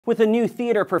with a new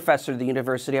theater professor at the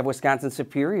University of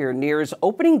Wisconsin-Superior nears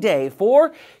opening day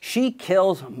for She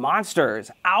Kills Monsters.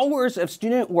 Hours of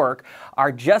student work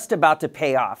are just about to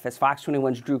pay off as Fox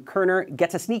 21's Drew Kerner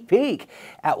gets a sneak peek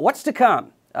at what's to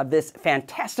come of this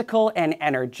fantastical and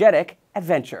energetic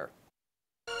adventure.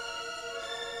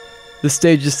 The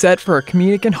stage is set for a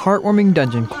comedic and heartwarming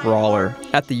dungeon crawler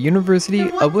at the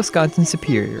University of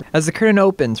Wisconsin-Superior as the curtain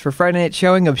opens for Friday night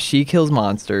showing of She Kills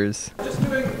Monsters.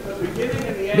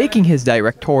 Making his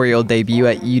directorial debut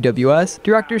at UWS,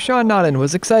 Director Saun Naughton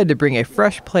was excited to bring a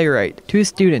fresh playwright to his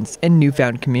students and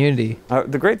newfound community.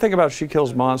 The great thing about She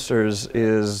Kills Monsters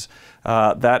is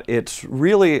that it's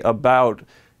really about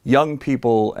young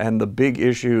people and the big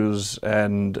issues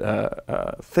and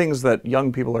things that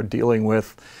young people are dealing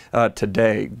with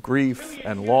today. Grief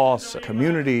and loss,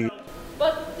 community.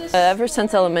 Ever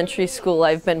since elementary school,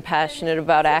 I've been passionate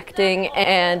about acting,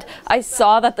 and I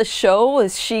saw that the show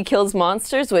was She Kills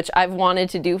Monsters, which I've wanted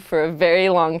to do for a very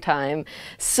long time.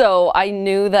 So I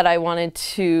knew that I wanted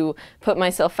to put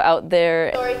myself out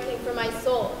there. Story came from my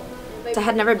soul. I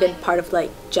had never been part of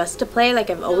just a play.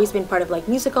 I've always been part of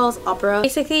musicals, opera.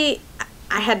 Basically,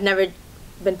 I had never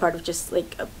been part of just a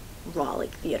raw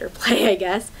theater play, I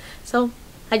guess. So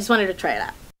I just wanted to try it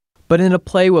out. But in a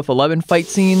play with 11 fight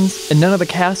scenes and none of the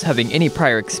cast having any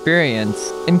prior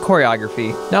experience in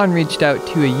choreography, Naughton reached out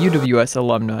to a UWS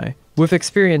alumni with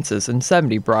experiences in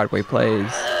 70 Broadway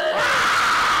plays.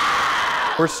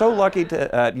 We're so lucky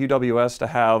at UWS to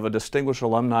have a distinguished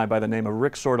alumni by the name of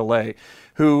Rick Sordelay,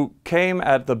 who came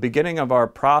at the beginning of our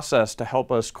process to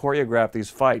help us choreograph these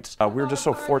fights. We're just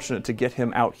so fortunate to get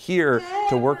him out here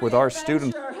to work with our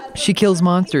students. She Kills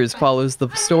Monsters follows the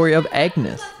story of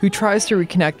Agnes, who tries to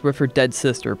reconnect with her dead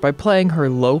sister by playing her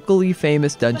locally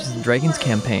famous Dungeons & Dragons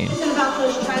campaign.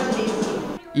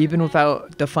 Even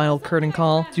without the final curtain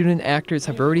call, student actors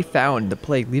have already found the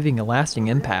play leaving a lasting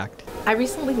impact. I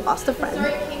recently lost a friend,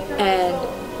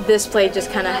 and this play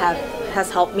just kind of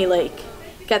has helped me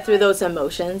get through those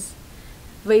emotions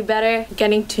way better.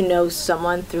 Getting to know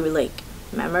someone through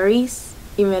memories,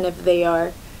 even if they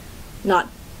are not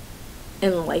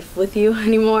in life with you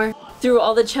anymore. Through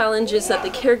all the challenges that the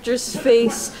characters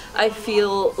face, I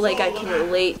feel like I can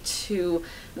relate to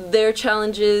their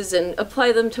challenges and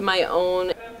apply them to my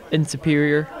own. In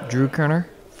Superior, Drew Kerner,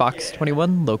 Fox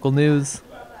 21 Local News.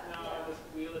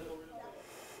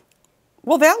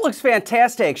 Well, that looks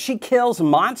fantastic. She Kills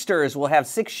Monsters will have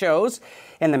 6 shows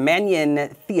in the Manion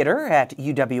Theater at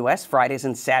UWS Fridays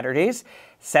and Saturdays,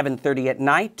 7:30 at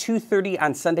night, 2:30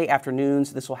 on Sunday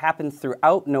afternoons. This will happen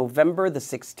throughout November the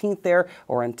 16th there,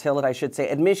 or until it, I should say.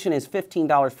 Admission is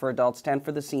 $15 for adults, $10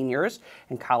 for the seniors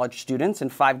and college students,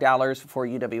 and $5 for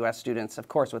UWS students. Of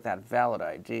course, with that valid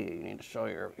ID, you need to show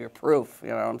your proof. You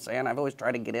know what I'm saying? I've always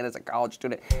tried to get in as a college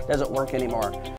student. It doesn't work anymore.